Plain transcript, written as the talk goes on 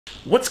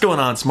What's going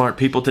on, smart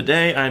people?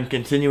 Today I'm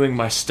continuing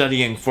my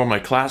studying for my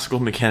classical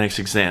mechanics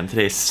exam.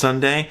 Today's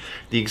Sunday,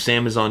 the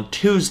exam is on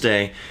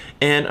Tuesday,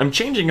 and I'm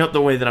changing up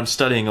the way that I'm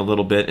studying a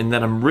little bit, and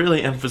that I'm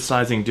really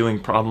emphasizing doing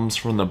problems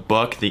from the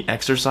book, the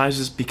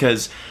exercises,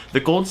 because the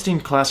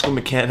Goldstein Classical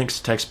Mechanics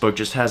textbook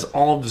just has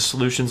all of the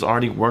solutions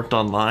already worked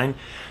online.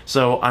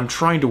 So I'm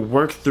trying to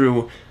work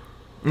through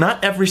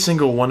not every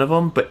single one of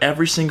them, but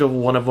every single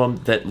one of them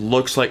that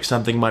looks like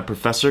something my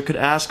professor could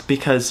ask,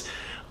 because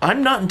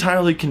I'm not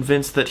entirely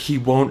convinced that he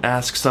won't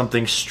ask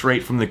something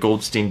straight from the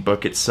Goldstein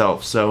book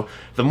itself. So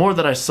the more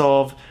that I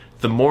solve,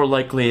 the more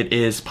likely it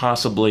is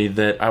possibly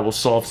that I will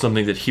solve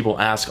something that he will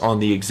ask on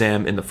the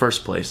exam in the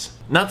first place.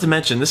 Not to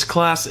mention, this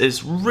class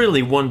is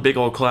really one big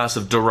old class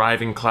of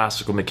deriving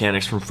classical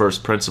mechanics from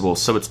first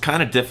principles, so it's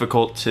kind of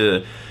difficult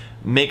to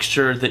make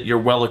sure that you're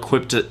well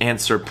equipped to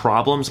answer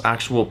problems,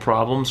 actual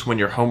problems, when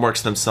your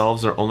homeworks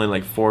themselves are only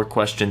like 4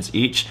 questions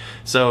each.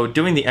 So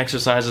doing the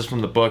exercises from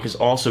the book is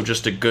also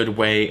just a good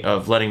way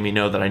of letting me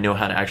know that I know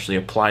how to actually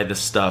apply this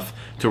stuff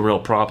to real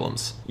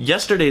problems.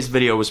 Yesterday's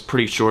video was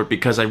pretty short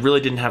because I really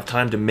didn't have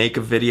time to make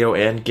a video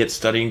and get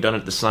studying done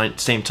at the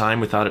same time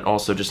without it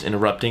also just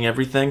interrupting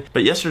everything.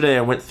 But yesterday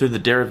I went through the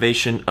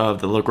derivation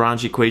of the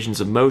Lagrange equations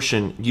of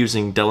motion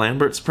using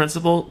D'Alembert's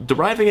principle.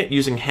 Deriving it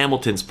using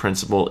Hamilton's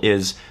principle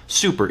is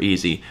super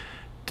easy.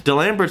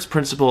 D'Alembert's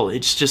principle,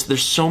 it's just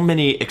there's so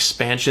many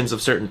expansions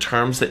of certain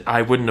terms that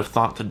I wouldn't have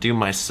thought to do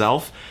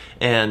myself,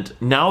 and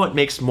now it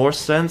makes more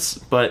sense,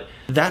 but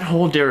that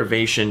whole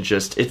derivation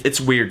just, it's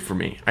weird for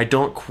me. I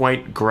don't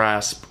quite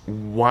grasp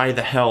why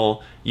the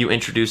hell you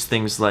introduce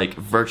things like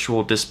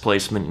virtual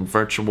displacement and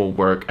virtual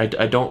work. I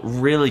don't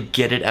really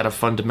get it at a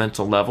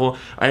fundamental level.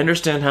 I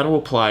understand how to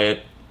apply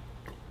it,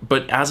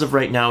 but as of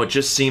right now, it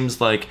just seems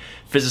like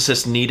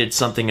physicists needed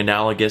something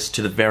analogous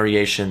to the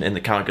variation in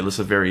the calculus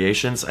of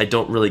variations. I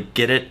don't really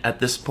get it at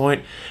this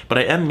point, but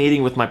I am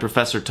meeting with my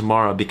professor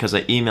tomorrow because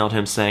I emailed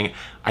him saying,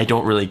 I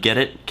don't really get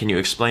it. Can you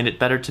explain it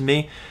better to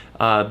me?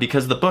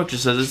 Because the book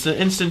just says it's an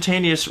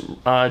instantaneous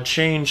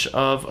change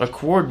of a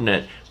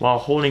coordinate while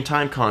holding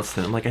time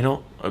constant. I'm like,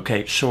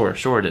 okay, sure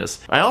it is.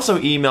 I also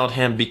emailed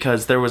him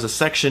because there was a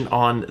section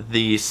on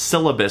the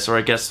syllabus, or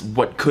I guess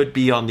what could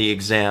be on the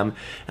exam,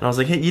 and I was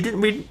like, hey,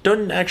 we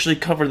didn't actually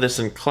cover this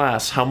in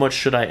class. How much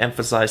should I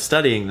emphasize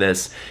studying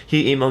this?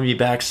 He emailed me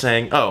back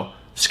saying, oh,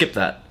 skip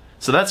that.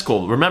 So that's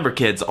cool. Remember,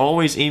 kids,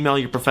 always email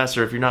your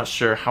professor if you're not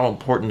sure how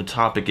important a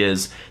topic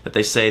is that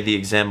they say the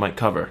exam might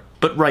cover.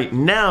 But right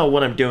now,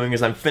 what I'm doing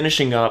is I'm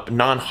finishing up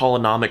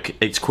non-holonomic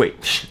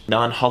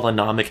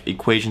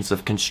equations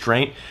of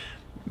constraint.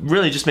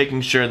 Really just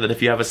making sure that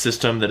if you have a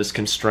system that is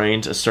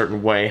constrained a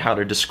certain way, how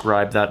to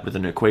describe that with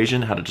an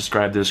equation, how to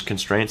describe those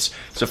constraints.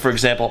 So for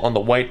example, on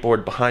the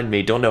whiteboard behind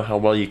me, don't know how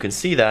well you can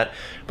see that,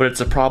 but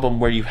it's a problem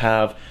where you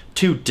have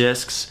 2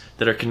 disks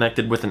that are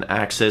connected with an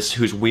axis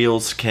whose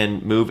wheels can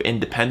move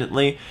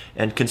independently,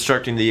 and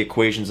constructing the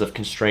equations of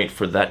constraint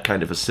for that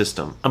kind of a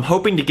system. I'm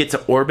hoping to get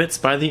to orbits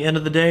by the end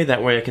of the day.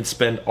 That way I can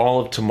spend all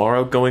of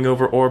tomorrow going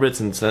over orbits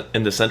and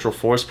the central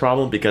force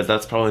problem, because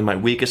that's probably my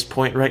weakest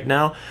point right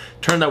now.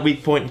 Turn that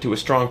weak point into a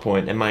strong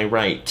point, am I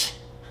right?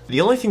 The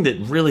only thing that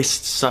really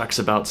sucks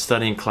about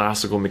studying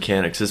classical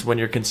mechanics is when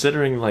you're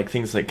considering like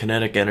things like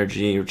kinetic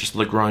energy or just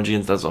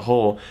Lagrangians as a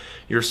whole,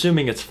 you're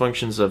assuming it's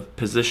functions of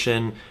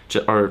position,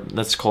 or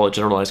let's call it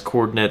generalized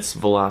coordinates,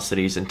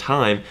 velocities, and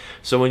time.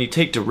 So when you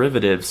take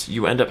derivatives,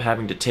 you end up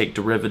having to take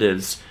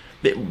derivatives.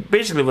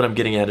 Basically what I'm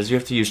getting at is you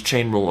have to use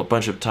chain rule a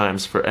bunch of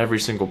times for every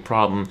single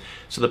problem,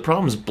 so the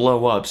problems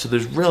blow up. So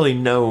there's really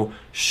no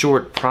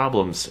short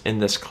problems in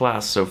this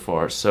class so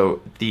far.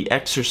 So the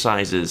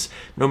exercises,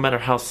 no matter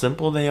how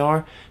simple they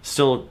are,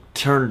 still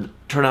turn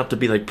out to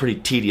be like pretty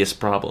tedious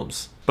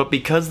problems. But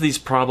because these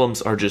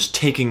problems are just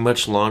taking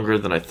much longer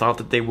than I thought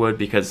that they would,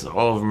 because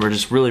all of them are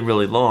just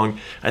really long,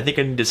 I think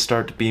I need to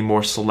start to be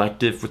more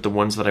selective with the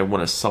ones that I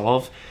want to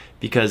solve,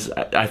 because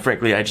I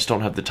frankly just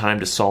don't have the time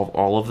to solve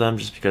all of them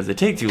just because they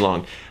take too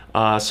long.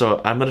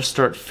 So I'm going to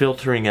start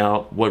filtering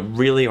out what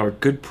really are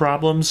good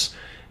problems,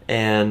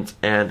 and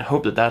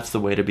hope that that's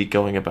the way to be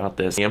going about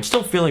this. I'm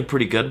still feeling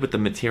pretty good with the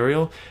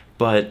material,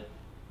 but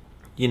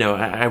you know,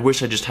 I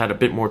wish I just had a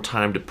bit more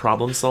time to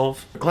problem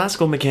solve.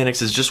 Classical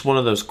mechanics is just one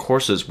of those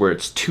courses where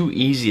it's too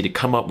easy to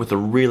come up with a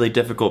really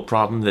difficult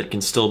problem that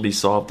can still be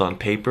solved on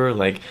paper.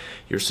 Like,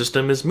 your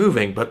system is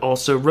moving, but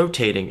also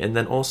rotating, and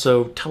then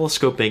also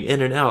telescoping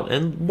in and out,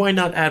 and why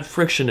not add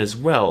friction as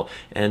well,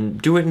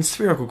 and do it in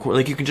spherical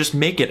like, you can just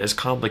make it as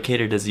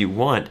complicated as you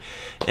want,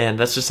 and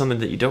that's just something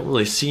that you don't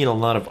really see in a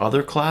lot of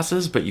other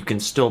classes, but you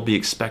can still be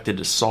expected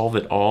to solve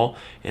it all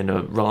in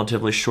a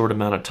relatively short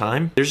amount of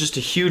time. There's just a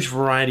huge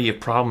variety of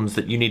problems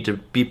that you need to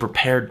be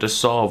prepared to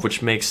solve,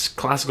 which makes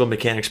classical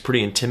mechanics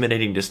pretty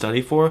intimidating to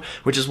study for,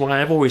 which is why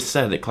I've always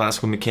said that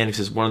classical mechanics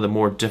is one of the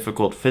more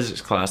difficult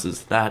physics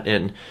classes, that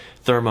and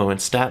thermo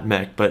and stat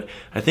mech. But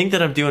I think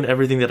that I'm doing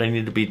everything that I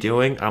need to be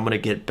doing. I'm going to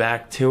get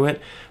back to it.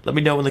 Let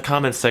me know in the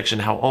comments section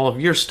how all of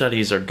your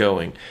studies are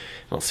going.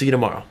 I'll see you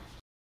tomorrow.